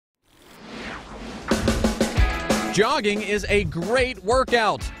Jogging is a great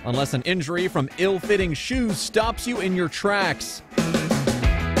workout, unless an injury from ill-fitting shoes stops you in your tracks.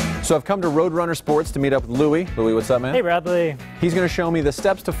 So I've come to Roadrunner Sports to meet up with Louie. Louie, what's up, man? Hey, Bradley. He's going to show me the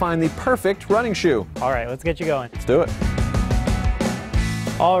steps to find the perfect running shoe. All right, let's get you going. Let's do it.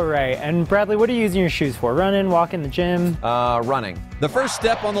 All right, and Bradley, what are you using your shoes for? Running, walking, the gym? Running. The first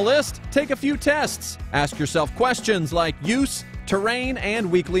step on the list, take a few tests. Ask yourself questions like use, terrain, and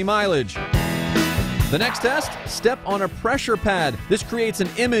weekly mileage. The next test, step on a pressure pad. This creates an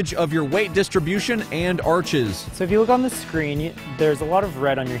image of your weight distribution and arches. So if you look on the screen, there's a lot of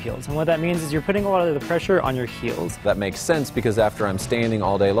red on your heels. And what that means is you're putting a lot of the pressure on your heels. That makes sense because after I'm standing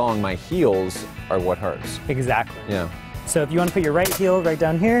all day long, my heels are what hurts. Exactly. Yeah. So if you want to put your right heel right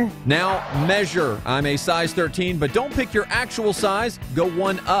down here. Now measure. I'm a size 13, but don't pick your actual size. Go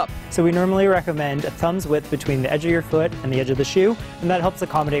one up. So we normally recommend a thumb's width between the edge of your foot and the edge of the shoe, and that helps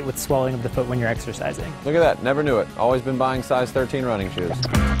accommodate with swelling of the foot when you're exercising. Look at that. Never knew it. Always been buying size 13 running shoes.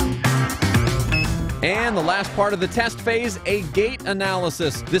 And the last part of the test phase, a gait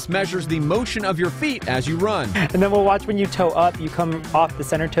analysis. This measures the motion of your feet as you run. And then we'll watch when you toe up, you come off the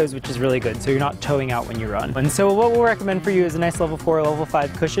center toes, which is really good, so you're not toeing out when you run. And so what we'll recommend for you is a nice level 4, level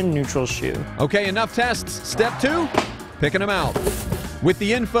 5 cushion neutral shoe. Okay, enough tests. Step 2, picking them out. With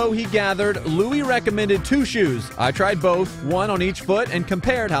the info he gathered, Louie recommended 2 shoes. I tried both, one on each foot, and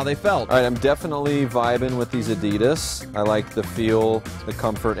compared how they felt. All right, I'm definitely vibing with these Adidas. I like the feel, the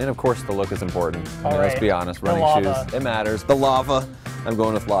comfort, and of course the look is important. Let's be honest, running shoes, it matters. The lava, I'm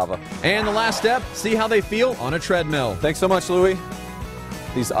going with lava. And the last step, see how they feel on a treadmill. Thanks so much, Louie.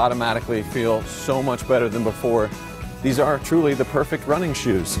 These automatically feel so much better than before. These are truly the perfect running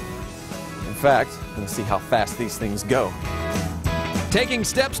shoes. In fact, let's see how fast these things go. Taking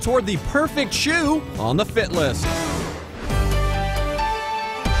steps toward the perfect shoe on the fit list.